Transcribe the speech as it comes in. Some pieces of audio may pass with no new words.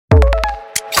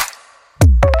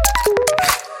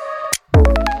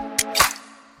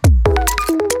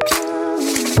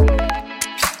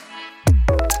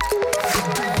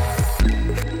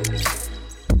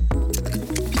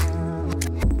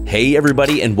Hey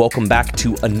everybody, and welcome back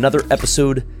to another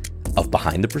episode of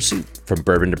Behind the Pursuit from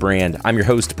Bourbon to Brand. I'm your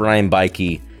host, Brian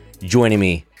Bikey. Joining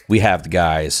me, we have the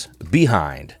guys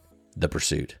behind the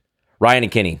pursuit. Ryan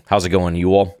and Kenny, how's it going,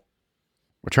 you all?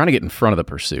 We're trying to get in front of the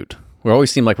pursuit. We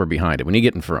always seem like we're behind it. We need to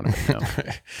get in front of it. You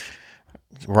know?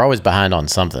 We're always behind on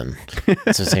something.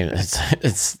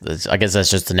 It's I guess that's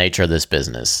just the nature of this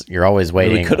business. You're always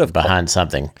waiting behind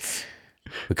something.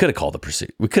 We could have called the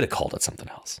pursuit. We could have called it something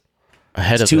else.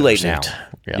 It's too late now.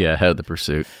 Yeah, ahead of the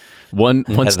pursuit. One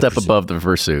step above the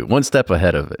pursuit. One step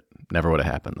ahead of it. Never would have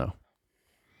happened, though.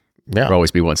 Yeah. We'll always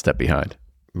be one step behind.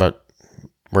 But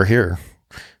we're here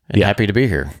and happy to be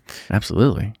here.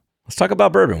 Absolutely. Let's talk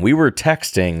about bourbon. We were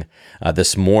texting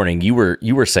this morning. You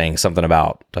were saying something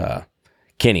about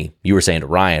Kenny. You were saying to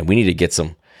Ryan, we need to get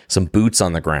some boots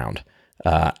on the ground.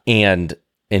 And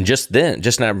just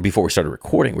now before we started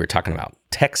recording, we were talking about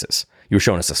Texas. You were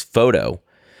showing us this photo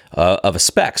of a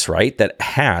Specs, right, that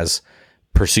has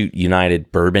Pursuit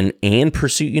United Bourbon and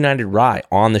Pursuit United Rye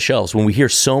on the shelves. When we hear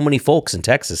so many folks in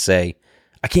Texas say,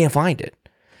 I can't find it.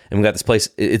 And we got this place,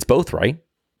 it's both, right?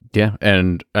 Yeah,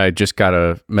 and I just got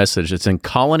a message. It's in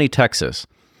Colony, Texas.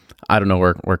 I don't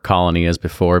know where Colony is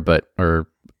before, or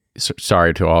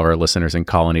sorry to all of our listeners in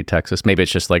Colony, Texas. Maybe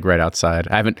it's just like right outside.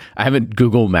 I haven't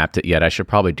Google mapped it yet. I should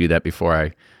probably do that before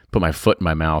I put my foot in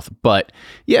my mouth. But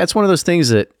yeah, it's one of those things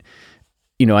that,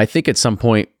 you know, I think at some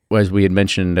point, as we had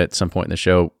mentioned at some point in the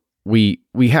show, we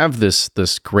have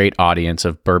this great audience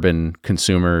of bourbon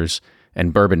consumers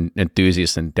and bourbon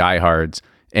enthusiasts and diehards,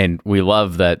 and we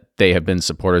love that they have been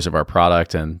supporters of our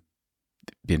product and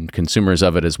been consumers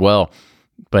of it as well.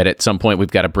 But at some point, we've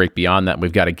got to break beyond that.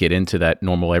 We've got to get into that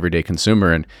normal everyday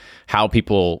consumer and how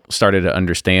people started to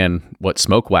understand what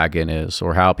Smoke Wagon is,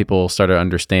 or how people started to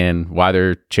understand why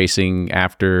they're chasing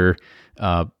after,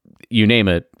 you name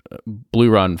it, Blue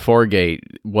Run, Foregate,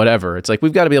 whatever. It's like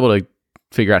we've got to be able to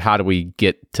figure out how do we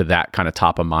get to that kind of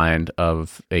top of mind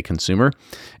of a consumer.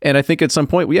 And I think at some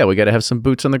point, we got to have some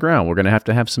boots on the ground. We're going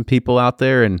to have some people out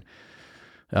there, and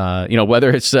whether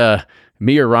it's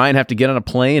me or Ryan have to get on a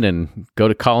plane and go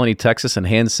to Colony, Texas, and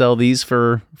hand sell these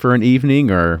for an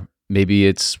evening, or maybe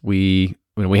it's we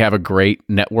have a great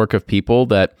network of people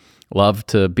that love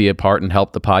to be a part and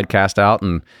help the podcast out.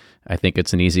 And I think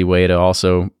it's an easy way to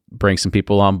also bring some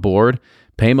people on board,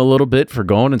 pay them a little bit for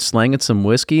going and slanging some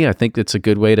whiskey. I think it's a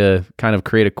good way to kind of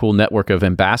create a cool network of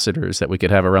ambassadors that we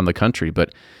could have around the country.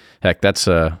 But heck, that's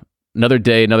another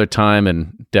day, another time,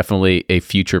 and definitely a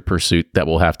future pursuit that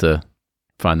we'll have to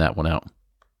find that one out.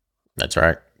 That's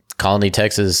right. Colony,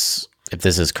 Texas, if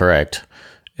this is correct,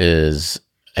 is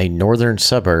a northern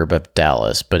suburb of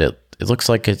Dallas, but it looks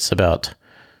like it's about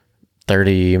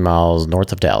 30 miles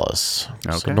north of Dallas.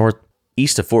 Okay. So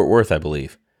East of Fort Worth, I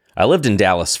believe. I lived in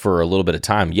Dallas for a little bit of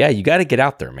time. Yeah, you got to get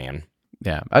out there, man.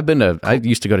 Yeah, I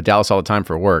used to go to Dallas all the time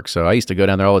for work, so I used to go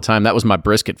down there all the time. That was my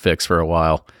brisket fix for a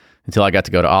while until I got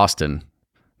to go to Austin.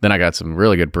 Then I got some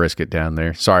really good brisket down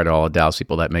there. Sorry to all the Dallas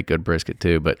people that make good brisket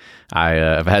too, but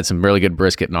I've had some really good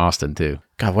brisket in Austin too.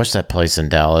 God, what's that place in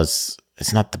Dallas?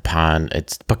 It's not the Pine.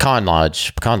 It's Pecan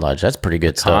Lodge. Pecan Lodge. That's pretty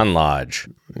good stuff. Pecan Lodge.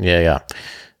 Yeah.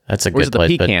 That's a Where's good place.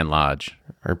 The Pecan Lodge.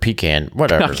 Or Pecan,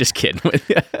 whatever. I'm just kidding.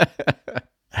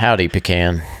 Howdy,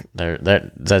 Pecan. Does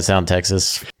that sound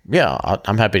Texas? Yeah,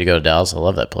 I'm happy to go to Dallas. I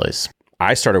love that place.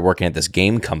 I started working at this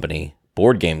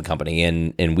board game company,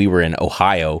 and we were in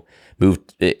Ohio,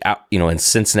 moved out, in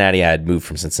Cincinnati. I had moved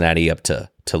from Cincinnati up to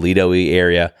Toledo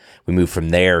area. We moved from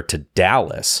there to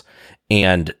Dallas,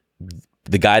 and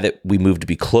the guy that we moved to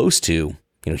be close to,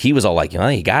 he was all like,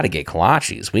 you got to get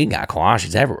kolaches. We got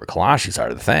kolaches everywhere. Kolaches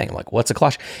are the thing. I'm like, what's a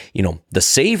kolache? The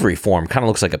savory form kind of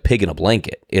looks like a pig in a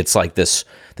blanket. It's like this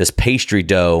pastry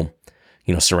dough,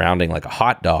 surrounding like a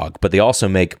hot dog, but they also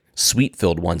make sweet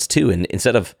filled ones too. And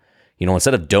instead of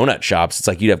donut shops, it's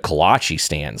like you'd have kolache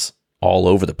stands all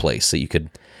over the place, so you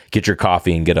could get your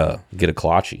coffee and get a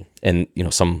kolache, and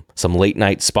some late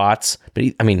night spots. But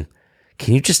I mean,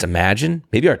 can you just imagine?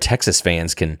 Maybe our Texas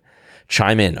fans can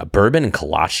chime in, a bourbon and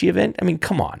kolache event. I mean,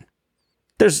 come on.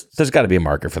 There's got to be a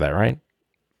market for that, right?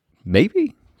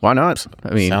 Maybe. Why not?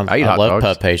 I mean, I love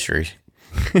puff pastry.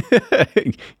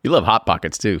 You love Hot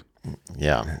Pockets too.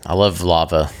 Yeah, I love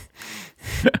lava.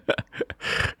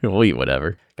 We'll eat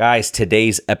whatever. Guys,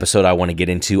 today's episode I want to get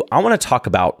into, I want to talk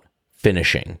about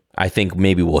finishing. I think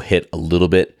maybe we'll hit a little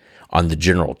bit on the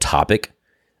general topic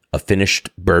of finished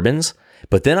bourbons,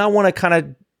 but then I want to kind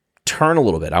of turn a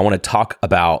little bit. I want to talk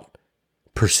about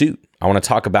Pursuit. I want to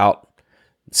talk about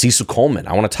Cecil Coleman.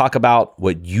 I want to talk about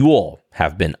what you all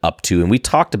have been up to. And we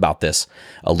talked about this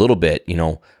a little bit.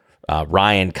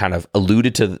 Ryan kind of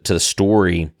alluded to the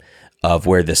story of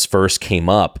where this first came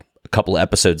up a couple of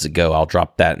episodes ago. I'll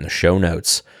drop that in the show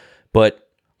notes. But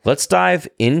let's dive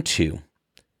into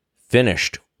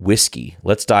finished whiskey.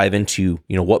 Let's dive into,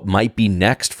 what might be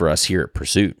next for us here at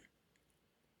Pursuit.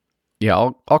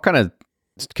 Yeah, I'll kind of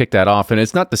kick that off. And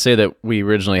it's not to say that we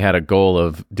originally had a goal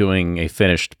of doing a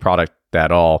finished product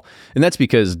at all. And that's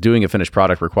because doing a finished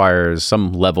product requires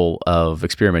some level of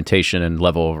experimentation and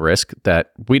level of risk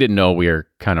that we didn't know we were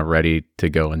kind of ready to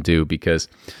go and do, because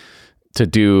to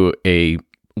do a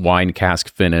wine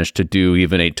cask finish, to do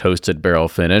even a toasted barrel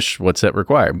finish, what's that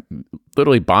require?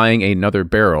 Literally buying another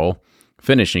barrel,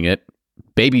 finishing it,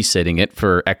 babysitting it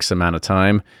for X amount of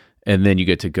time, and then you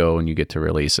get to go and you get to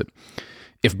release it.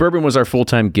 If bourbon was our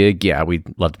full-time gig, yeah, we'd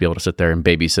love to be able to sit there and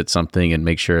babysit something and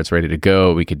make sure it's ready to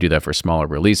go. We could do that for smaller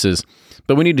releases,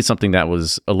 but we needed something that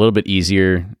was a little bit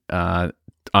easier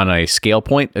on a scale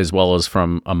point, as well as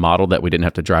from a model that we didn't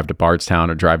have to drive to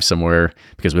Bardstown or drive somewhere,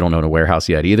 because we don't own a warehouse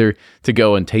yet either, to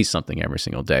go and taste something every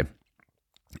single day.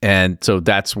 And so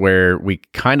that's where we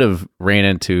kind of ran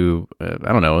into, it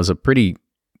was a pretty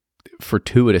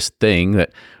fortuitous thing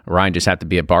that Ryan just had to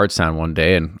be at Bardstown one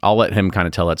day, and I'll let him kind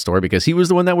of tell that story because he was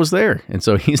the one that was there. And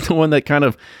so he's the one that kind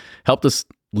of helped us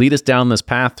lead us down this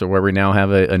path to where we now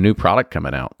have a new product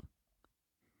coming out.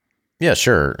 Yeah,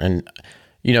 sure. And,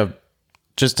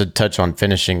 just to touch on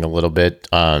finishing a little bit,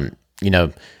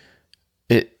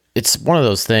 it's one of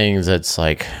those things that's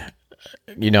like,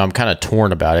 I'm kind of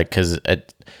torn about it because,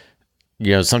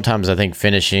 sometimes I think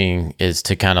finishing is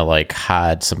to kind of like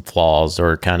hide some flaws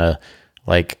or kind of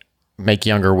like make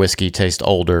younger whiskey taste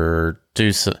older,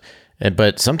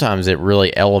 but sometimes it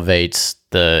really elevates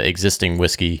the existing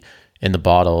whiskey in the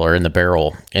bottle or in the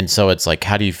barrel. And so it's like,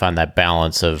 how do you find that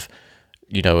balance of,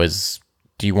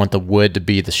 do you want the wood to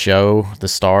be the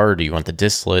star, or do you want the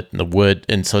distillate and the wood?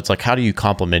 And so it's like, how do you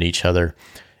complement each other?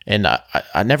 And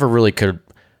I never really could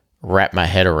wrap my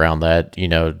head around that,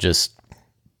 just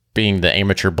being the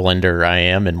amateur blender I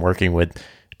am and working with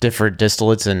different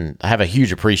distillates. And I have a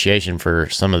huge appreciation for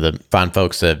some of the fine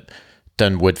folks that have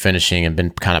done wood finishing and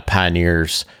been kind of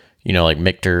pioneers, like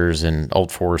Michter's and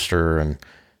Old Forester and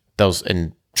those,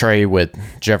 and Trey with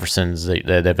Jefferson's.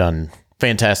 They've done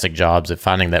fantastic jobs at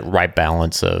finding that right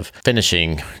balance of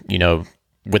finishing,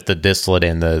 with the distillate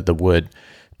and the wood.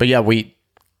 But yeah, we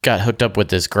got hooked up with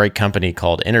this great company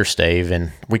called Interstave,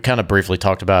 and we kind of briefly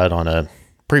talked about it on a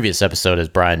previous episode, as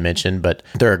Brian mentioned, but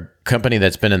they're a company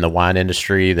that's been in the wine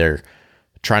industry. They're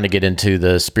trying to get into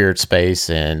the spirit space,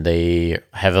 and they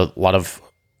have a lot of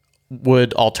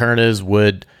wood alternatives,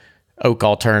 oak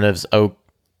alternatives, oak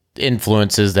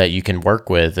influences that you can work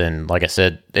with. And like I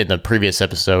said in the previous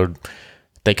episode,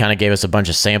 they kind of gave us a bunch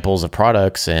of samples of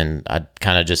products, and I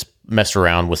kind of just messed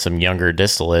around with some younger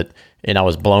distillate, and I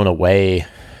was blown away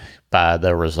by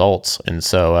the results. And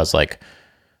so I was like,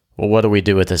 well, what do we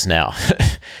do with this now?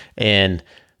 And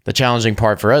the challenging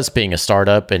part for us being a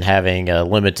startup and having a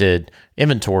limited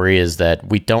inventory is that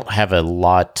we don't have a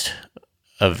lot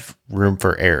of room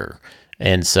for error.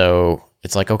 And so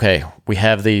it's like, okay, we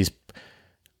have these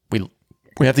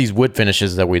wood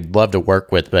finishes that we'd love to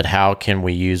work with, but how can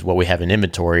we use what we have in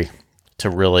inventory to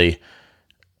really,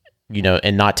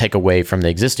 and not take away from the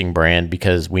existing brand,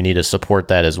 because we need to support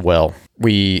that as well.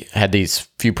 We had these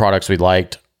few products we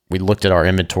liked. We looked at our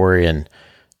inventory, and,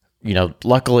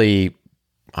 luckily,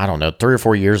 3 or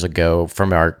 4 years ago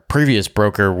from our previous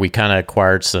broker, we kind of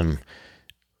acquired some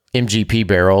MGP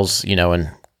barrels, and,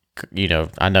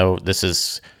 I know this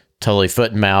is totally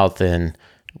foot and mouth, and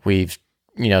we've,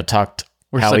 talked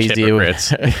how easy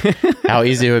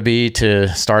it would be to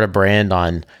start a brand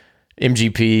on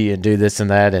MGP and do this and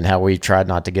that, and how we tried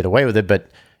not to get away with it. But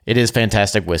it is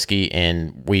fantastic whiskey,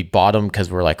 and we bought them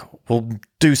because we're like, we'll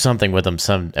do something with them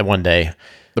one day.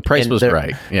 The price was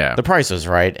right. Yeah. The price was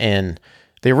right. And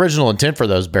the original intent for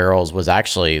those barrels was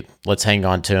actually, let's hang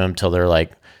on to them till they're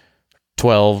like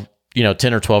 10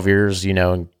 or 12 years,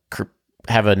 and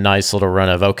have a nice little run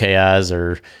of OKIs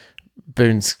or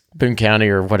Boone County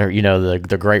or whatever,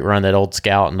 the great run that Old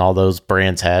Scout and all those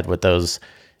brands had with those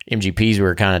MGPs. We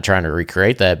were kind of trying to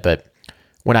recreate that. But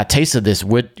when I tasted this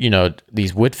wood,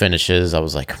 these wood finishes, I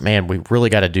was like, man, we really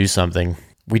got to do something.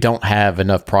 We don't have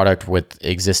enough product with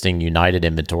existing United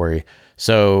inventory.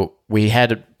 So we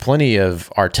had plenty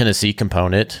of our Tennessee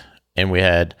component, and we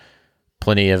had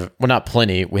we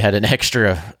had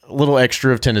a little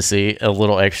extra of Tennessee, a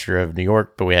little extra of New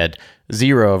York, but we had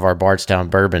zero of our Bardstown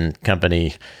Bourbon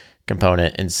Company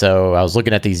component. And so I was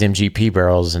looking at these MGP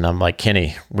barrels, and I'm like,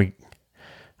 Kenny,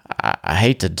 I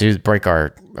hate to break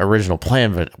our original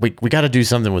plan, but we got to do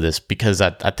something with this, because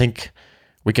I think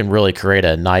we can really create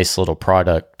a nice little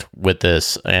product with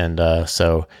this. And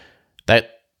so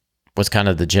that was kind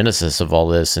of the genesis of all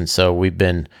this. And so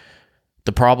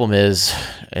the problem is,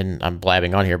 and I'm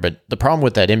blabbing on here, but the problem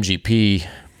with that MGP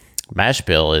mash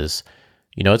bill is,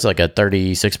 it's like a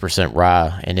 36%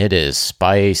 rye, and it is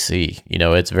spicy.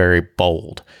 It's very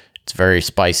bold. It's very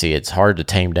spicy. It's hard to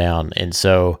tame down. And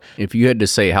so if you had to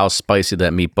say how spicy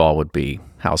that meatball would be,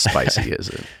 how spicy is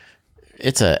it?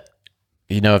 It's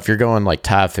if you're going like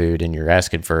Thai food and you're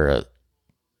asking for a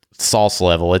sauce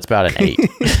level, it's about an 8.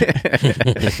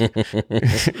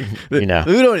 We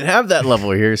don't have that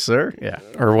level here, sir. Yeah.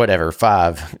 Or whatever,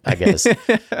 5, I guess.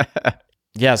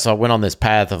 Yeah, so I went on this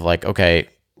path of like, okay,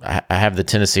 I have the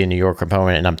Tennessee and New York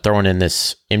component, and I'm throwing in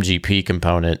this MGP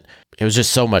component. It was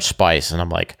just so much spice, and I'm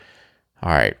like,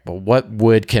 all right, well, what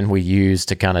wood can we use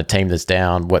to kind of tame this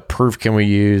down? What proof can we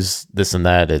use? This and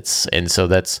that. And so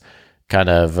that's kind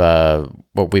of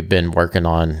what we've been working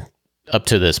on up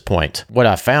to this point. What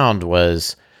I found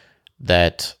was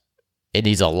that it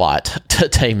needs a lot to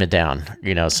tame it down.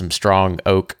 Some strong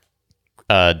oak,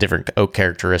 different oak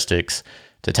characteristics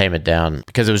to tame it down,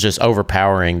 because it was just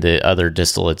overpowering the other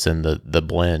distillates in the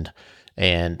blend.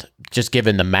 And just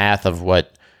given the math of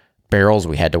what barrels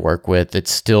we had to work with, it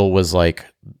still was like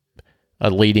a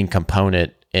leading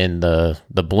component in the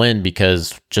blend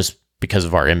because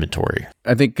of our inventory.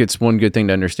 I think it's one good thing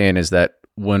to understand is that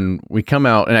when we come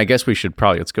out, and I guess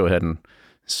let's go ahead and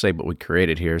say what we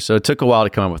created here. So it took a while to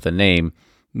come up with a name,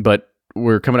 but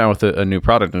we're coming out with a new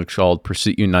product, and it's called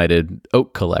Pursuit United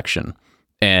Oak Collection.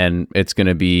 And it's going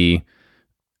to be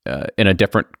in a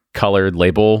different colored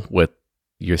label with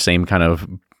your same kind of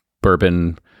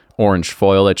bourbon orange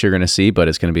foil that you're going to see, but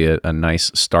it's going to be a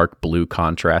nice stark blue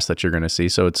contrast that you're going to see.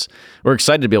 So we're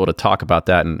excited to be able to talk about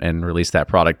that and release that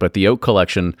product. But the Oak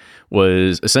Collection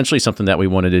was essentially something that we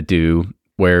wanted to do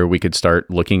where we could start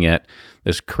looking at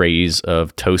this craze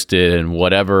of toasted and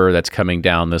whatever that's coming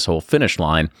down this whole finish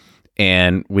line,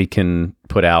 and we can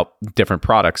put out different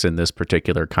products in this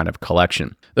particular kind of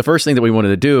collection. The first thing that we wanted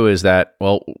to do is that,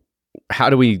 well, how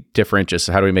do we differentiate?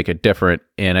 How do we make it different?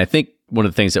 And I think one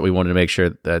of the things that we wanted to make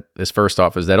sure that is first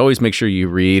off is that always make sure you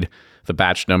read the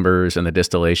batch numbers and the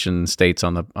distillation states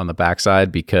on the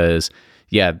backside, because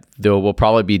there will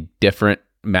probably be different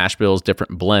mash bills,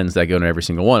 different blends that go into every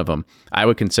single one of them. I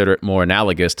would consider it more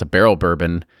analogous to barrel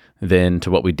bourbon than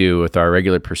to what we do with our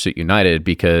regular Pursuit United,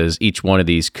 because each one of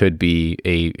these could be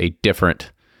a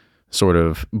different sort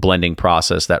of blending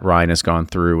process that Ryan has gone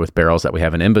through with barrels that we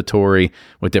have in inventory,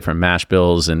 with different mash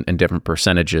bills and different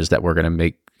percentages that we're going to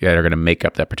make that are going to make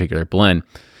up that particular blend.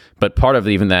 But part of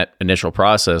even that initial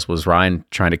process was Ryan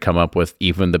trying to come up with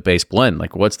even the base blend.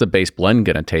 Like, what's the base blend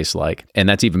going to taste like? And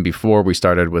that's even before we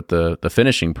started with the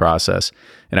finishing process.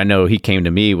 And I know he came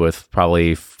to me with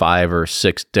probably 5 or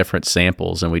 6 different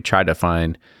samples, and we tried to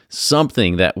find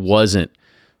something that wasn't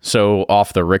so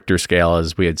off the Richter scale,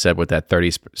 as we had said, with that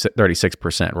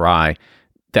 36% rye,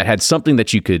 that had something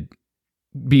that you could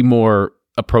be more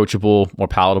approachable, more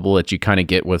palatable, that you kind of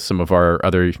get with some of our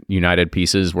other United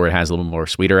pieces where it has a little more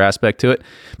sweeter aspect to it.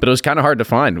 But it was kind of hard to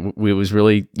find.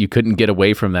 You couldn't get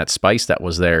away from that spice that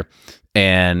was there.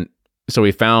 And so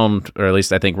we found, or at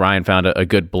least I think Ryan found a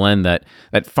good blend that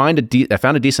found a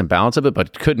decent balance of it,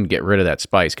 but couldn't get rid of that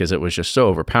spice because it was just so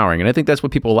overpowering. And I think that's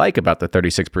what people like about the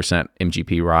 36%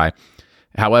 MGP rye.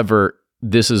 However,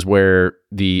 this is where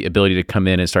the ability to come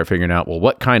in and start figuring out, well,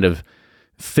 what kind of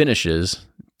finishes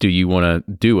do you want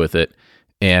to do with it?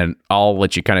 And I'll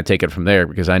let you kind of take it from there,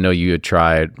 because I know you had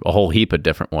tried a whole heap of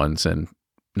different ones. And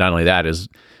not only that, is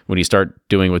when you start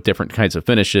doing with different kinds of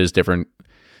finishes, different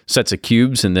sets of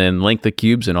cubes, and then length of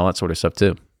cubes and all that sort of stuff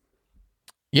too.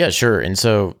 Yeah, sure. And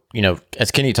so,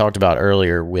 as Kenny talked about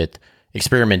earlier with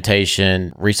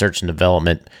experimentation, research and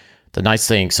development, the nice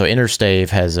thing, so Interstave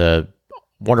has a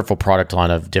wonderful product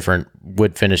line of different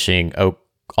wood finishing oak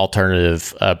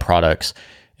alternative products.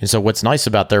 And so what's nice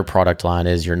about their product line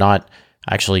is you're not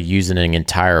actually using an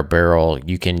entire barrel.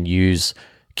 You can use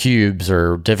cubes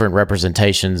or different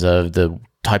representations of the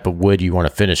type of wood you want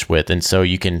to finish with. And so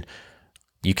you can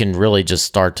really just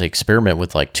start to experiment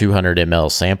with like 200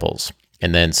 ml samples.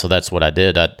 And then, so that's what I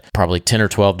did. I probably 10 or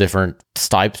 12 different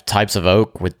types of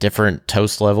oak with different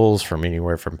toast levels, from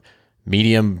anywhere from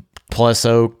medium plus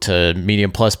oak to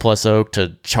medium plus oak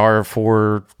to char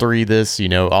 4-3 this,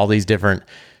 all these different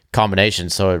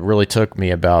combinations. So it really took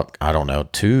me about, I don't know,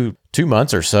 two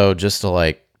months or so just to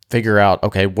like figure out,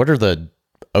 okay, what are the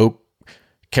oak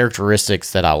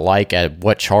characteristics that I like at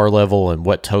what char level and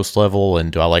what toast level,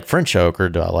 and do I like French oak, or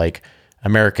do I like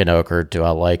American oak, or do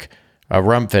I like a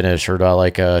rum finish, or do I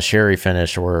like a sherry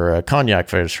finish, or a cognac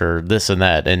finish, or this and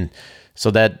that. And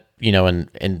so that,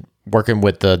 and working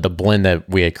with the blend that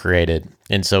we had created.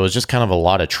 And so it was just kind of a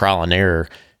lot of trial and error.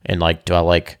 And like,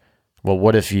 well,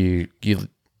 what if you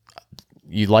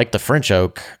like the French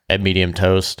oak at medium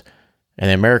toast and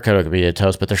the American oak at medium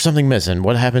toast, but there's something missing.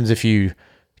 What happens if you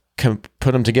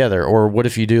put them together? Or what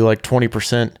if you do like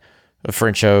 20% of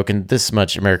French oak and this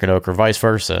much American oak, or vice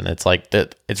versa? And it's like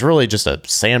that. It's really just a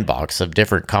sandbox of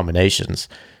different combinations,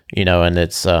 and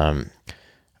it's,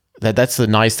 that's the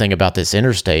nice thing about this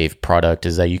Interstave product,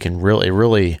 is that you can it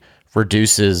really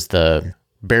reduces the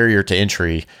barrier to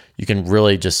entry. You can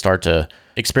really just start to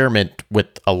experiment with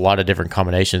a lot of different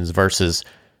combinations versus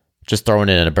just throwing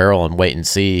it in a barrel and wait and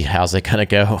see how's it gonna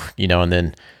go, and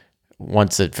then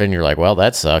once you're like, well,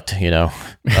 that sucked,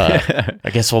 I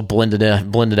guess we'll blend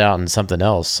it out in something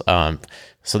else.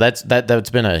 So that's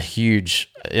been a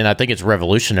huge, and I think it's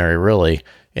revolutionary really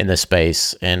in this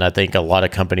space. And I think a lot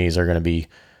of companies are going to be,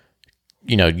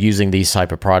 using these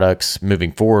type of products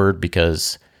moving forward,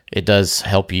 because it does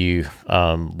help you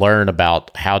learn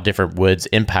about how different woods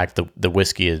impact the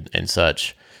whiskey and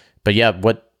such. But yeah,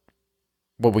 what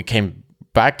we came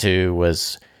back to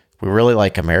was we really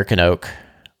like American oak,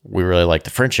 we really like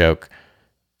the French oak,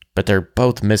 but they're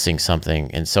both missing something.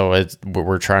 And so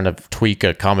we're trying to tweak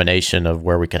a combination of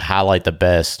where we could highlight the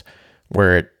best,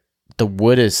 where the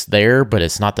wood is there, but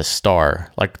it's not the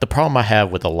star. Like the problem I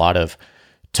have with a lot of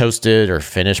toasted or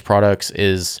finished products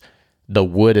is the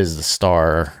wood is the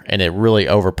star, and it really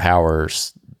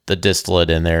overpowers the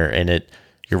distillate in there, and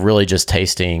you're really just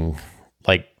tasting,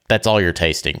 like that's all you're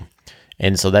tasting.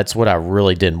 And so that's what I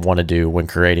really didn't want to do when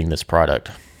creating this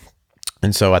product.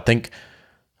 And so I think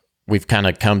we've kind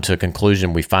of come to a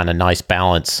conclusion. We find a nice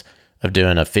balance of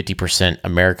doing a 50%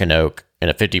 American oak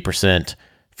and a 50%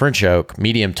 French oak,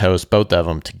 medium toast, both of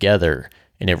them together.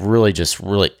 And it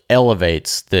really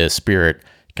elevates the spirit,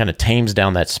 kind of tames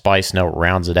down that spice note,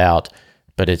 rounds it out.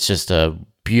 But it's just a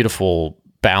beautiful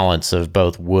balance of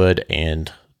both wood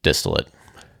and distillate.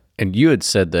 And you had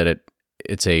said that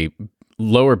it's a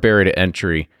lower barrier to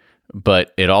entry,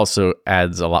 but it also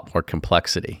adds a lot more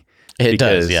complexity. It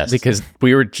does, yes. Because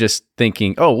we were just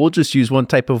thinking, oh, we'll just use one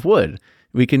type of wood.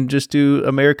 We can just do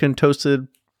American toasted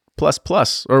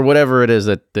plus or whatever it is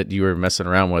that you were messing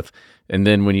around with. And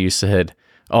then when you said,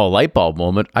 oh, light bulb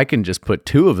moment, I can just put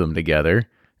two of them together.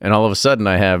 And all of a sudden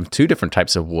I have two different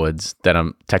types of woods that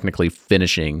I'm technically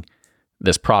finishing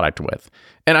this product with.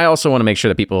 And I also want to make sure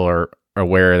that people are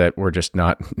aware that we're just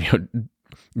not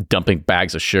dumping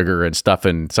bags of sugar and stuff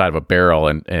inside of a barrel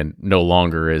and no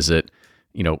longer is it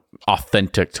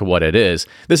authentic to what it is.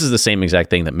 This is the same exact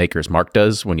thing that Maker's Mark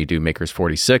does. When you do Maker's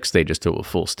 46, they just do it with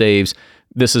full staves.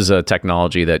 This is a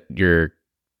technology that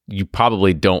you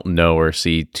probably don't know or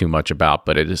see too much about,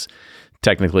 but it is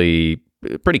technically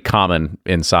pretty common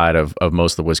inside of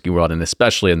most of the whiskey world, and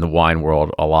especially in the wine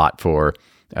world a lot for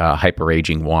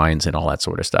hyper-aging wines and all that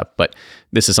sort of stuff. But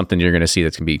this is something you're going to see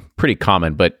that's going to be pretty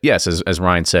common. But yes, as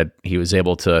Ryan said, he was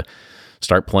able to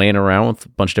start playing around with a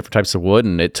bunch of different types of wood,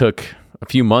 and it took a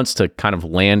few months to kind of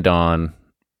land on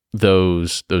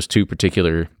those two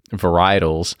particular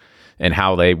varietals and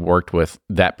how they worked with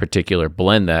that particular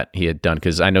blend that he had done.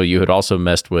 Because I know you had also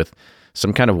messed with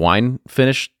some kind of wine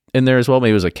finish in there as well.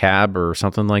 Maybe it was a cab or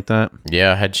something like that.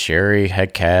 Yeah, I had sherry,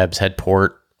 had cabs, had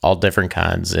port, all different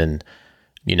kinds. And,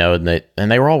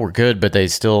 and they were good, but they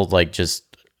still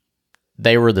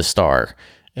they were the star.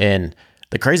 And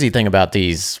the crazy thing about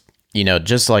these,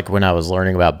 just like when I was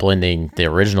learning about blending the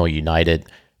original United,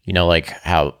 like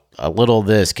how a little of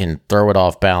this can throw it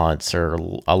off balance, or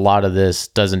a lot of this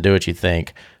doesn't do what you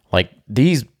think. Like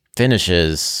these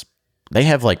finishes, they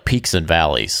have like peaks and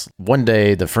valleys. One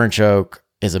day the French oak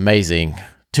is amazing.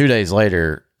 2 days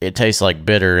later, it tastes like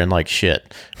bitter and like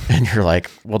shit. And you're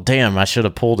like, well, damn, I should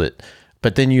have pulled it.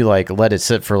 But then you let it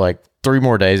sit for 3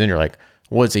 more days and you're like,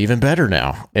 well, it's even better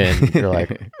now. And you're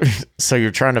like, so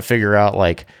you're trying to figure out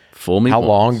how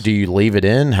long do you leave it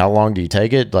in? How long do you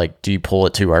take it? Do you pull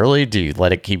it too early? Do you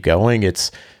let it keep going?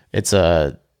 It's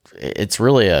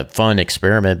really a fun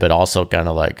experiment, but also kind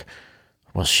of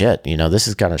well, shit, this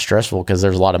is kind of stressful because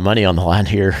there's a lot of money on the line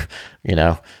here,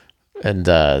 And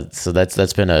so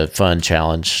that's been a fun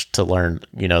challenge to learn,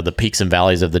 the peaks and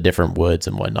valleys of the different woods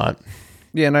and whatnot.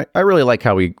 Yeah, and I really like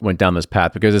how we went down this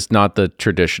path, because it's not the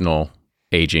traditional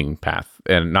aging path,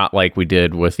 and not like we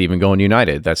did with even going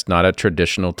United. That's not a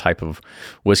traditional type of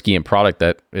whiskey and product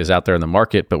that is out there in the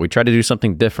market, but we try to do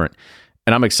something different.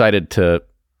 And I'm excited to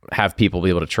have people be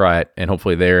able to try it, and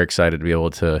hopefully they're excited to be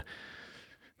able to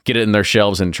get it in their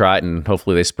shelves and try it, and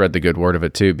hopefully they spread the good word of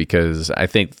it too, because I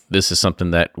think this is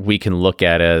something that we can look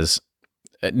at as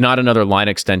not another line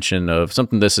extension of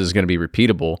something this is going to be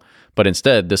repeatable, But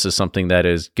instead, this is something that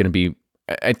is going to be,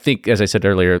 I think, as I said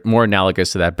earlier, more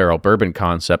analogous to that barrel bourbon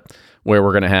concept, where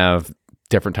we're going to have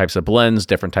different types of blends,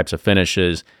 different types of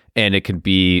finishes, and it can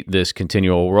be this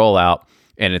continual rollout.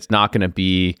 And it's not going to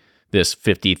be this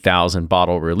 50,000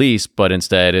 bottle release, but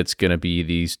instead it's going to be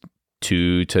these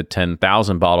 2 to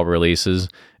 10,000 bottle releases,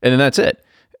 and then that's it.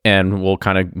 And we'll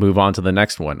kind of move on to the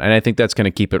next one. And I think that's going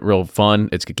to keep it real fun.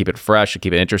 It's going to keep it fresh,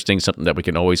 keep it interesting, something that we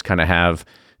can always kind of have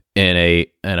in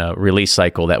a release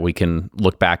cycle that we can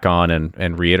look back on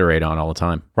and reiterate on all the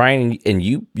time. Ryan, and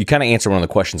you kind of answered one of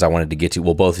the questions I wanted to get to.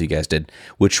 Well, both of you guys did,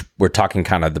 which we're talking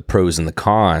kind of the pros and the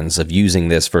cons of using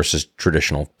this versus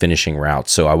traditional finishing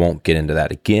routes. So I won't get into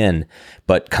that again,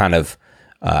 but kind of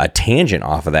a tangent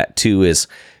off of that too is,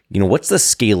 what's the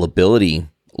scalability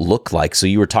look like? So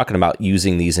you were talking about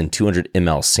using these in 200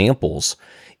 ml samples.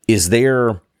 Is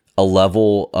there a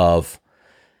level of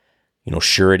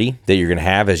surety that you're going to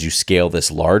have as you scale this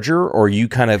larger, or are you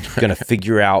kind of going to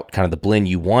figure out kind of the blend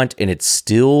you want, and it's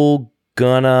still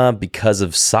gonna, because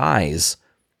of size,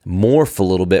 morph a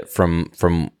little bit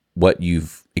from what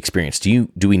you've experienced? Do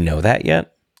we know that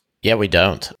yet? Yeah, we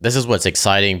don't. This is what's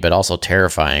exciting, but also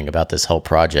terrifying about this whole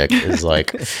project is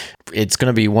like, it's going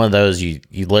to be one of those you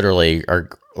literally are,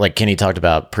 like Kenny talked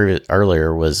about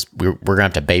earlier, was we're going to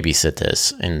have to babysit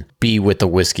this and be with the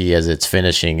whiskey as it's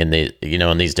finishing in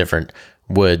in these different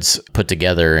woods put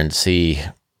together and see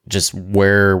just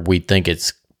where we think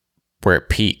where it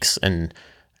peaks and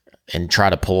try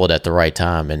to pull it at the right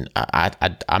time. And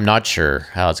I'm not sure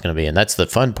how it's going to be. And that's the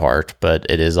fun part, but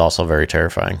it is also very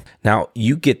terrifying. Now,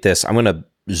 you get this. I'm going to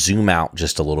zoom out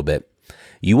just a little bit.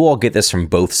 You all get this from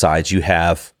both sides. You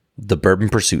have the Bourbon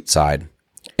Pursuit side,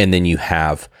 and then you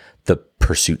have the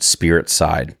Pursuit Spirit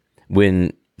side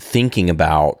when thinking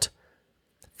about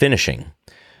finishing.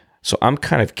 So I'm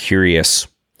kind of curious,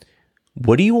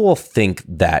 what do you all think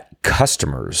that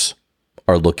customers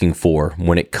are looking for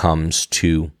when it comes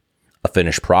to a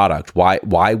finished product?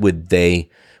 Why would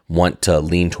they want to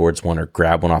lean towards one or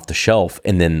grab one off the shelf?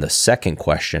 And then the second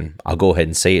question, I'll go ahead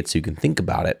and say it so you can think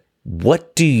about it.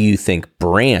 What do you think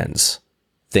brands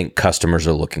think customers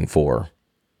are looking for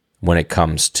when it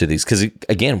comes to these? Because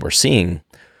again, we're seeing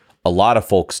a lot of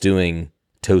folks doing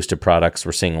toasted products.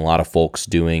 We're seeing a lot of folks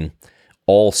doing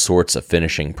all sorts of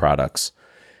finishing products.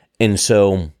 And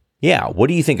so, yeah, what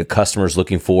do you think a customer is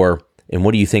looking for? And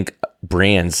what do you think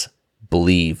brands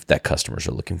believe that customers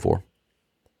are looking for?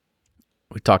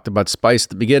 We talked about spice at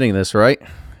the beginning of this, right?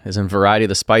 Isn't variety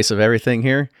the spice of everything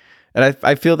here? And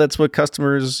I feel that's what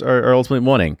customers are ultimately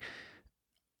wanting.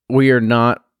 We are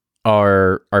not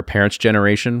our parents'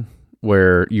 generation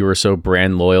where you were so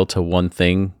brand loyal to one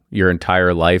thing your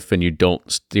entire life and you don't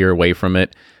steer away from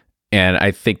it. And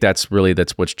I think that's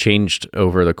what's changed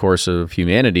over the course of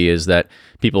humanity, is that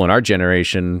people in our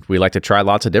generation, we like to try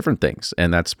lots of different things.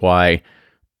 And that's why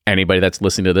anybody that's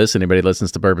listening to this, anybody that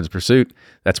listens to Bourbon's Pursuit,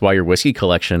 that's why your whiskey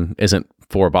collection isn't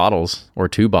 4 bottles or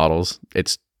 2 bottles.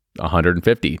 It's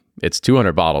 150. It's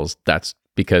 200 bottles. That's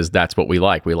because that's what we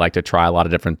like. We like to try a lot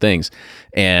of different things.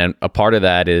 And a part of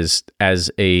that is, as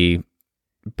a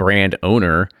brand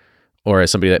owner or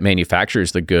as somebody that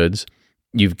manufactures the goods,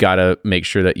 you've got to make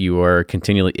sure that you are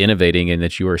continually innovating and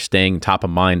that you are staying top of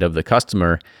mind of the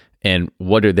customer. And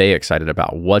what are they excited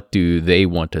about? What do they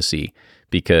want to see?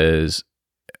 Because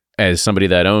as somebody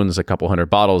that owns a couple hundred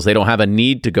bottles, they don't have a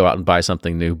need to go out and buy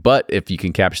something new. But if you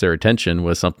can capture their attention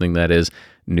with something that is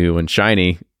new and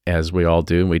shiny, as we all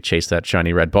do, and we chase that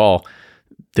shiny red ball,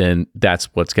 then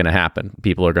that's what's going to happen.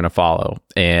 People are going to follow.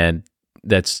 And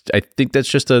I think that's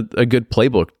just a good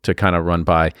playbook to kind of run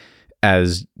by.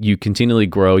 As you continually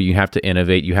grow, you have to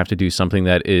innovate. You have to do something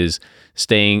that is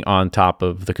staying on top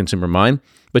of the consumer mind,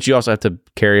 but you also have to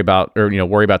worry about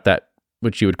that,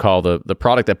 which you would call the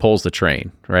product that pulls the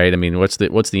train, right? I mean, what's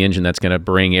the engine that's going to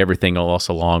bring everything else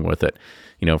along with it?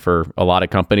 For a lot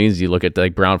of companies, you look at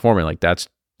like Brown-Forman, like that's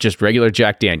just regular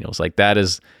Jack Daniels. Like that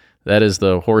is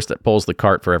the horse that pulls the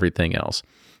cart for everything else.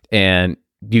 And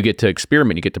you get to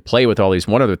experiment, you get to play with all these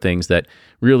other things that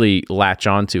really latch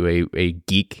onto a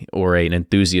geek or an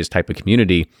enthusiast type of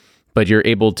community, but you're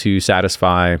able to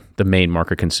satisfy the main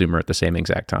market consumer at the same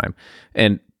exact time.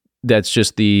 And that's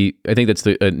just I think that's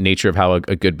the nature of how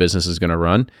a good business is going to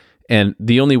run. And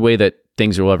the only way that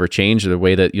things will ever change, or the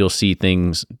way that you'll see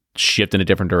things shift in a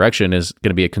different direction, is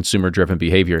going to be a consumer-driven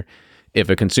behavior. If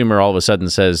a consumer all of a sudden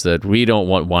says that we don't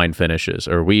want wine finishes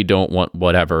or we don't want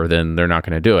whatever, then they're not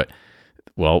going to do it.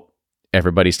 Well,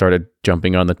 everybody started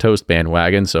jumping on the toast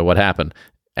bandwagon. So what happened?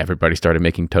 Everybody started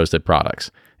making toasted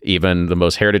products. Even the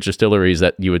most heritage distilleries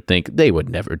that you would think they would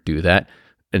never do that,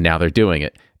 and now they're doing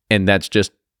it. And that's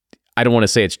just, I don't want to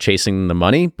say it's chasing the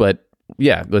money, but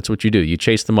yeah, that's what you do. You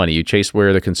chase the money. You chase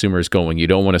where the consumer is going. You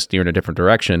don't want to steer in a different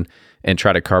direction and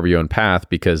try to carve your own path,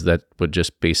 because that would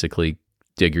just basically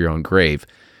dig your own grave.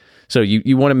 So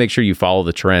you want to make sure you follow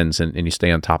the trends and you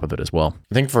stay on top of it as well.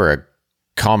 I think for a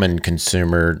common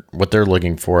consumer, what they're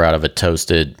looking for out of a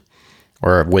toasted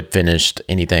or a wood finished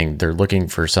anything, they're looking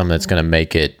for something that's going to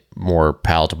make it more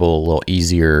palatable, a little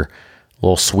easier, a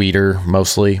little sweeter,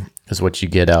 mostly is what you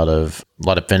get out of a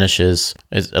lot of finishes.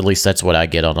 At least that's what I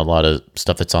get on a lot of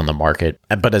stuff that's on the market.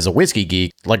 But as a whiskey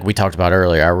geek, like we talked about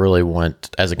earlier, I really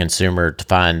want, as a consumer, to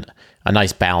find a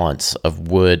nice balance of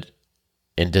wood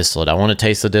and distillate. I want to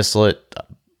taste the distillate,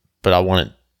 but I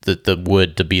want the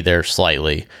wood to be there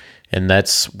slightly. And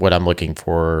that's what I'm looking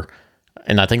for.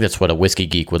 And I think that's what a whiskey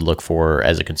geek would look for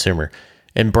as a consumer.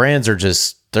 And brands are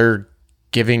they're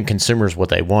giving consumers what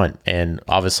they want. And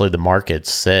obviously the market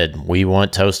said, we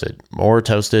want toasted, more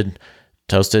toasted,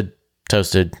 toasted,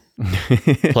 toasted,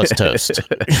 plus toast.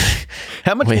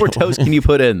 How much more toast can you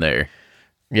put in there?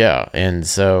 Yeah. And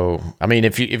so, I mean,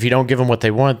 if you don't give them what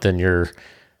they want, then you're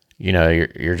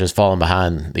just falling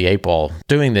behind the eight ball.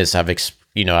 Doing this,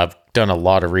 I've done a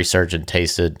lot of research and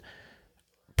tasted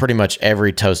pretty much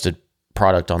every toasted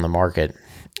product on the market.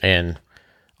 And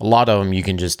a lot of them, you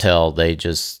can just tell they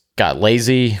just got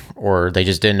lazy, or they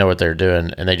just didn't know what they're doing,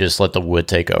 and they just let the wood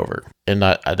take over. And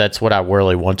that's what I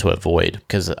really want to avoid,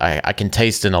 because I can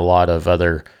taste in a lot of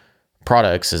other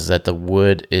products is that the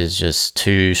wood is just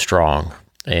too strong,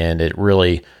 and it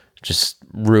really just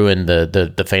ruined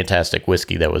the fantastic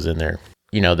whiskey that was in there.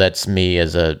 That's me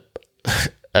as a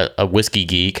whiskey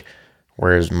geek,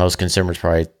 whereas most consumers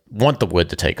probably want the wood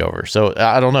to take over. So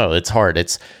I don't know. It's hard.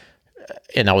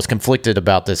 And I was conflicted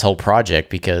about this whole project,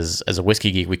 because as a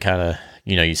whiskey geek, we kind of,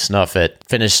 you snuff at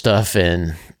finished stuff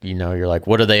and, you're like,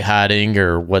 what are they hiding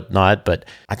or whatnot? But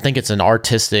I think it's an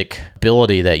artistic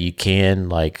ability that you can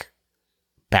like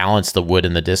balance the wood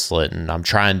and the distillate. And I'm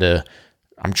trying to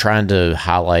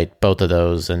highlight both of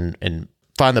those and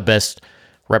find the best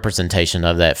representation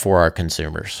of that for our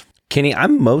consumers. Kenny,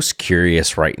 I'm most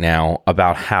curious right now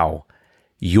about how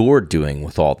you're doing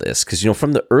with all this. Because,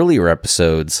 from the earlier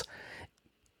episodes,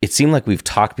 it seemed like we've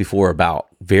talked before about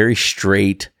very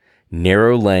straight,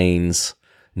 narrow lanes,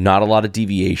 not a lot of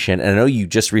deviation. And I know you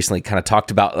just recently kind of talked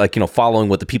about following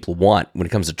what the people want when it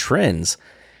comes to trends.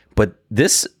 But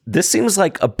this seems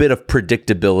like a bit of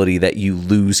predictability that you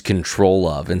lose control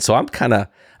of. And so I'm kind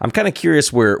of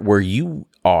curious where you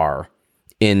are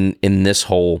in this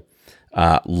whole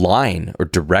line or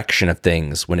direction of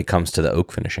things when it comes to the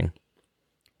oak finishing.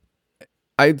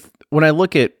 When I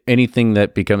look at anything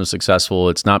that becomes successful,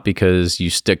 it's not because you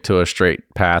stick to a straight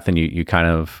path and you kind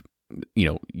of,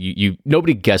 you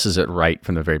nobody guesses it right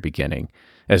from the very beginning.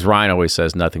 As Ryan always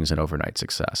says, nothing's an overnight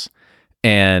success.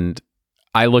 And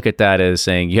I look at that as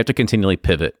saying you have to continually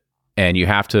pivot and you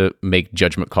have to make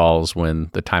judgment calls when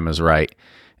the time is right.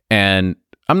 And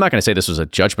I'm not going to say this was a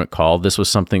judgment call. This was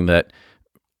something that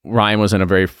Ryan was in a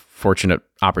very fortunate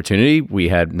opportunity. We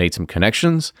had made some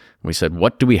connections. We said,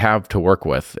 what do we have to work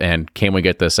with? And can we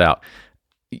get this out?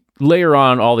 Layer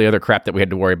on all the other crap that we had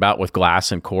to worry about with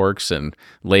glass and corks and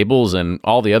labels and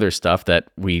all the other stuff that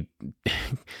we,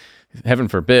 heaven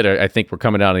forbid, I think we're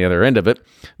coming down the other end of it.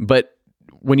 But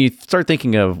when you start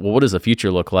thinking of, well, what does the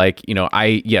future look like?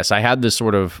 I had this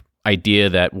sort of idea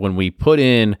that when we put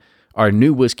in our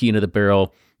new whiskey into the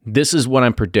barrel, this is what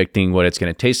I'm predicting what it's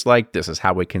going to taste like. This is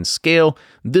how we can scale.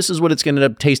 This is what it's going to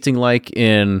end up tasting like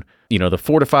in, the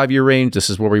 4 to 5 year range. This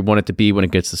is where we want it to be when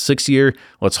it gets to 6 year.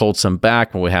 Let's hold some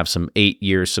back when we have some 8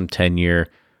 years, some 10 year,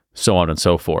 so on and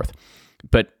so forth.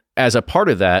 But as a part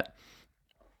of that,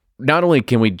 not only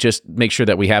can we just make sure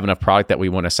that we have enough product that we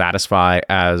want to satisfy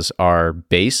as our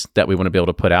base that we want to be able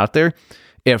to put out there,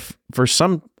 if for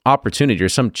some opportunity or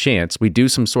some chance we do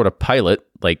some sort of pilot,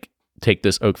 like take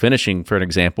this oak finishing for an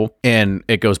example, and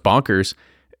it goes bonkers,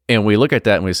 and we look at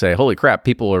that and we say, holy crap,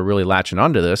 people are really latching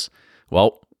onto this.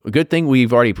 Well, a good thing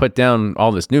we've already put down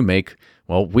all this new make.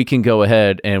 Well, we can go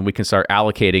ahead and we can start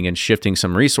allocating and shifting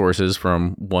some resources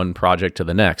from one project to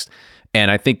the next.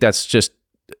 And I think that's just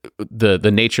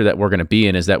the nature that we're going to be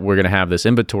in, is that we're going to have this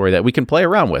inventory that we can play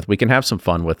around with. We can have some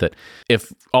fun with it.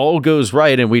 If all goes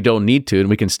right and we don't need to, and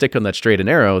we can stick on that straight and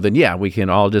narrow, then yeah, we can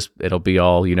it'll be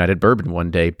all United Bourbon one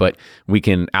day, but we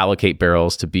can allocate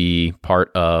barrels to be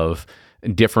part of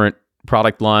different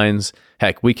product lines.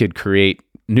 Heck, we could create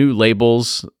new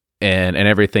labels and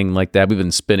everything like that. We've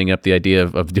been spinning up the idea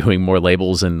of doing more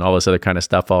labels and all this other kind of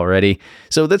stuff already.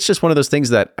 So that's just one of those things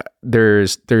that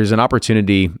there's an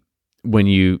opportunity when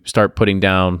you start putting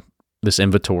down this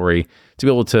inventory to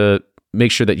be able to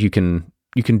make sure that you can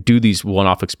you can do these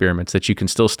one-off experiments, that you can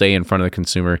still stay in front of the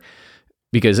consumer.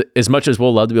 Because as much as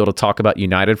we'll love to be able to talk about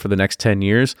United for the next 10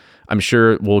 years, I'm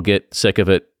sure we'll get sick of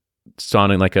it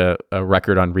sounding like a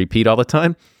record on repeat all the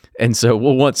time. And so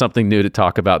we'll want something new to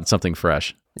talk about and something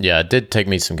fresh. Yeah, it did take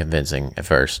me some convincing at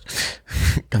first.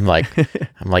 I'm like,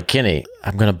 Kenny,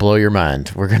 I'm going to blow your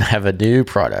mind. We're going to have a new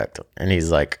product. And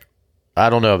he's like, I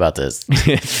don't know about this.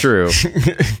 True.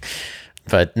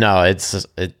 But no, it's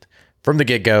from the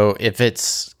get-go, if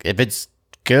it's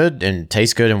good and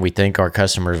tastes good and we think our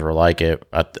customers will like it,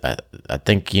 I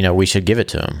think, we should give it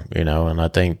to them, and I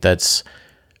think that's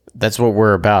what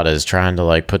we're about, is trying to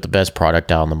like put the best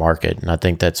product out on the market. And I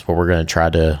think that's what we're going to try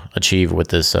to achieve with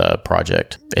this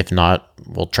project. If not,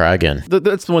 we'll try again.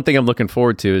 That's the one thing I'm looking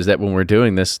forward to, is that when we're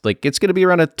doing this, like, it's going to be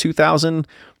around a 2,000,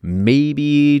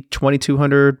 maybe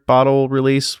 2,200 bottle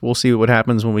release. We'll see what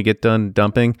happens when we get done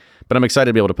dumping. But I'm excited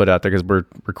to be able to put it out there because we're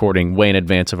recording way in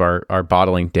advance of our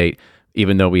bottling date,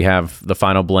 even though we have the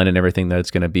final blend and everything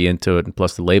that's going to be into it, and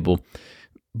plus the label.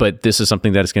 But this is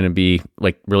something that is going to be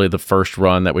like really the first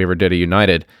run that we ever did at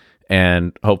United.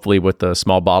 And hopefully with the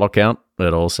small bottle count,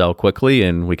 it'll sell quickly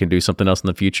and we can do something else in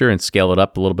the future and scale it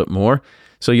up a little bit more.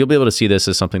 So you'll be able to see this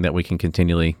as something that we can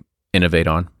continually innovate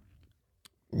on.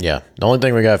 Yeah. The only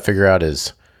thing we got to figure out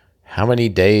is how many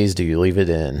days do you leave it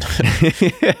in?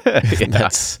 Yeah.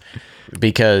 That's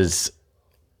because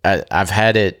I've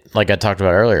had it, like I talked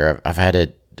about earlier, I've had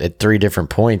it at 3 different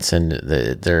points, and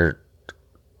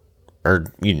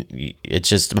it's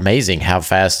just amazing how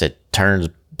fast it turns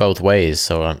both ways.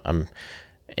 So I'm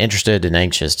interested and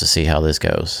anxious to see how this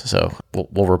goes. So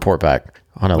we'll report back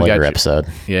on a later episode.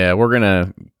 Yeah, we're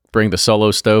gonna bring the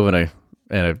Solo stove and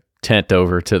a tent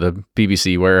over to the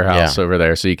BBC warehouse over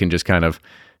there, so you can just kind of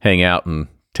hang out and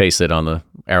taste it on the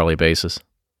hourly basis.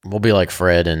 We'll be like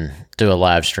Fred and do a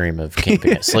live stream of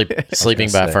camping,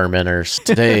 sleeping by fermenters.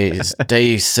 Today is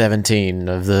day 17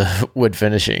 of the wood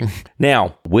finishing.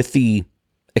 Now, with the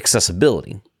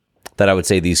accessibility that I would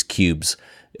say these cubes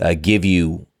give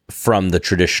you from the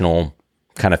traditional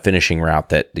kind of finishing route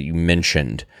that you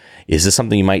mentioned, is this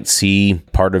something you might see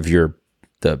part of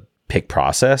the pick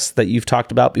process that you've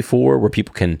talked about before, where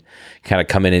people can kind of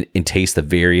come in and taste the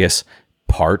various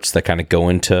parts that kind of go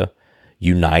into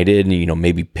United, and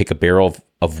maybe pick a barrel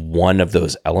of one of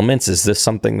those elements? Is this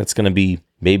something that's going to be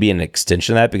maybe an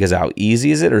extension of that, because how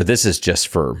easy is it, or this is just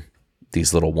for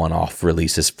these little one-off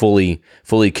releases, fully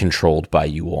controlled by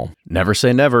you all? Never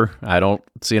say never. I don't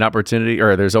see an opportunity,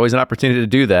 or there's always an opportunity to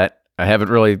do that. I haven't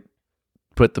really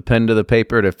put the pen to the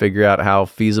paper to figure out how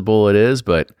feasible it is,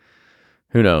 but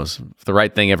who knows? If the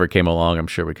right thing ever came along, I'm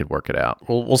sure we could work it out.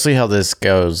 We'll see how this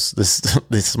goes, this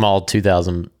small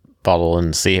 2,000 bottle,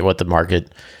 and see what the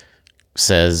market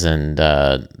says, and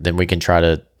then we can try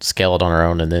to scale it on our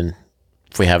own. And then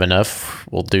if we have enough,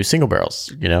 we'll do single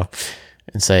barrels,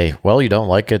 and say, well, you don't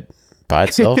like it by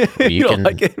itself, you can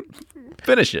like it,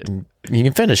 finish it. You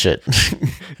can finish it.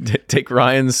 Take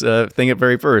Ryan's thing at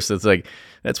very first. It's like,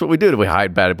 that's what we do. We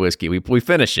hide bad whiskey. We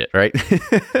finish it, right?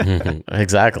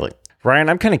 Exactly. Ryan,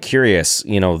 I'm kind of curious,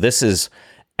 this is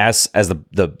as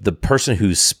the person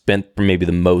who's spent maybe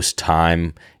the most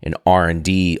time in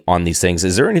R&D on these things,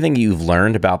 is there anything you've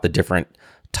learned about the different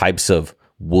types of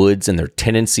woods and their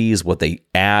tendencies, what they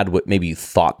add, what maybe you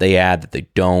thought they add that they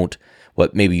don't,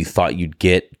 what maybe you thought you'd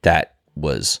get that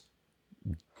was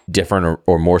different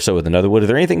or more so with another wood? Are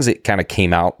there any things that kind of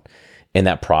came out in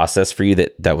that process for you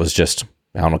that was just,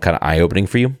 I don't know, kind of eye-opening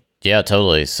for you? Yeah,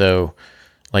 totally. So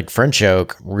like French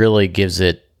oak really gives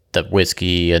it the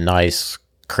whiskey a nice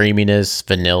creaminess,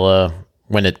 vanilla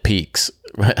when it peaks.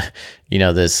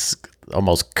 This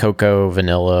almost cocoa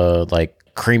vanilla like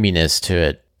creaminess to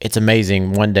it. It's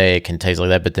amazing. One day it can taste like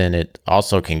that, but then it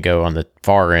also can go on the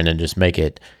far end and just make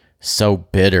it so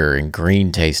bitter and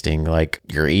green tasting, like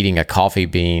you're eating a coffee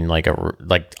bean, like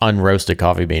unroasted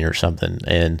coffee bean or something.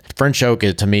 And French oak,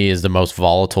 to me, is the most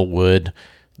volatile wood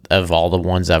of all the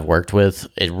ones I've worked with.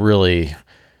 It really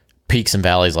peaks and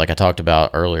valleys, like I talked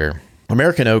about earlier.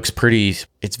 American oak's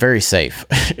it's very safe.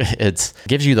 It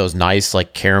gives you those nice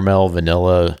like caramel,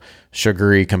 vanilla,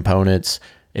 sugary components.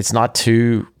 It's not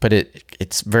too, but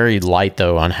it's very light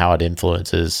though on how it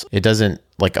influences. It doesn't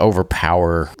like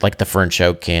overpower like the French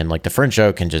oak can. Like the French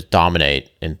oak can just dominate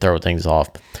and throw things off.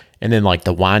 And then like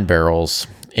the wine barrels,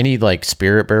 any like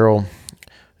spirit barrel,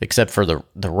 except for the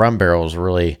rum barrels,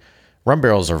 rum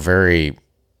barrels are very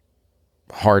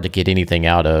hard to get anything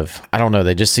out of. I don't know.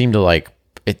 They just seem to like,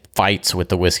 it fights with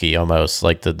the whiskey almost,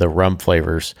 like the rum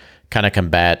flavors kind of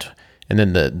combat. And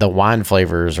then the wine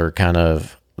flavors are kind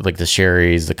of like the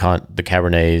sherries, the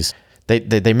Cabernets.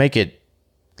 They make it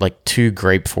like too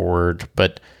grape forward,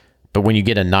 but But when you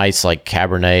get a nice like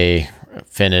Cabernet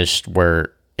finished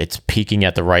where it's peaking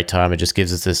at the right time, it just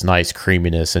gives us this nice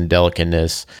creaminess and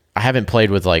delicateness. I haven't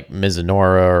played with like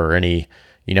Mizunara or any,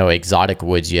 exotic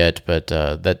woods yet, but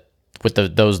that with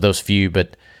those few,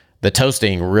 but the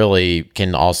toasting really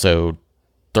can also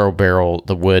throw barrel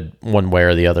the wood one way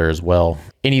or the other as well.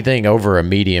 Anything over a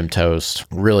medium toast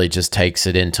really just takes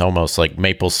it into almost like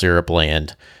maple syrup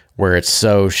land, where it's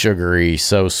so sugary,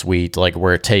 so sweet, like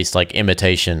where it tastes like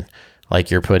imitation,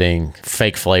 like you're putting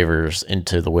fake flavors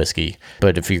into the whiskey.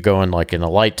 But if you're going like in a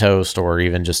light toast or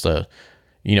even just a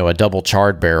double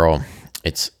charred barrel,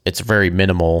 it's very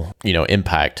minimal,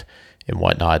 impact and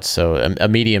whatnot. So a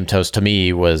medium toast to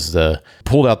me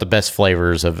pulled out the best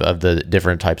flavors of the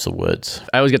different types of woods.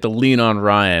 I always get to lean on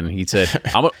Ryan. He said,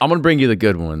 I'm going to bring you the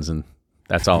good ones, and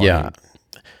that's all. Yeah.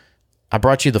 I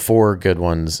brought you the 4 good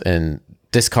ones and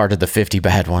discarded the 50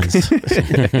 bad ones.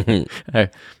 I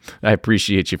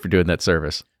appreciate you for doing that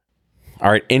service. All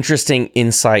right, interesting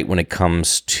insight when it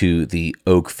comes to the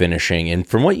oak finishing. And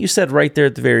from what you said right there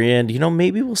at the very end,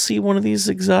 maybe we'll see one of these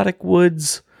exotic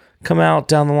woods come out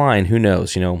down the line. Who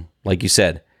knows? Like you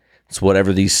said, it's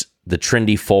whatever the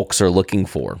trendy folks are looking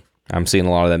for. I'm seeing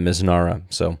a lot of that Mizunara,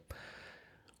 so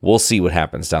we'll see what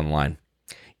happens down the line.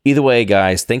 Either way,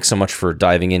 guys, thanks so much for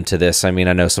diving into this. I mean,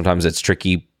 I know sometimes it's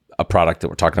tricky, a product that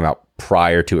we're talking about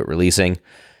prior to it releasing.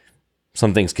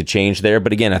 Some things could change there,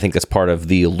 but again, I think that's part of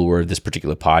the allure of this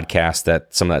particular podcast,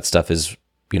 that some of that stuff is,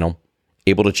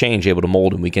 able to change, able to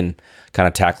mold, and we can kind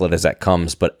of tackle it as that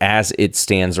comes. But as it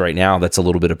stands right now, that's a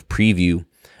little bit of a preview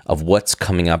of what's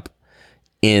coming up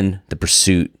in the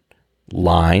Pursuit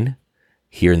line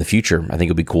here in the future. I think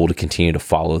it'll be cool to continue to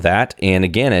follow that. And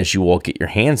again, as you all get your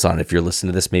hands on it, if you're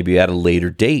listening to this maybe at a later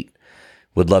date,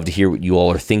 would love to hear what you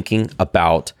all are thinking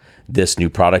about this new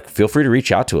product. Feel free to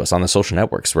reach out to us on the social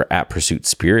networks. We're at Pursuit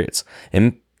Spirits,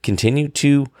 and continue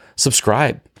to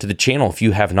subscribe to the channel if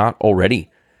you have not already.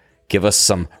 Give us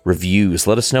some reviews.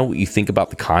 Let us know what you think about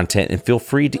the content, and feel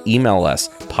free to email us,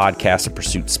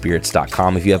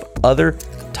 podcast@pursuitspirits.com, if you have other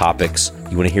topics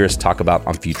you want to hear us talk about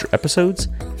on future episodes,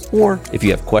 or if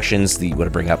you have questions that you want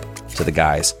to bring up to the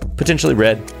guys, potentially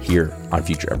read here on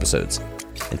future episodes.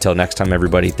 Until next time,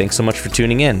 everybody, thanks so much for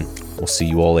tuning in. We'll see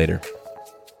you all later.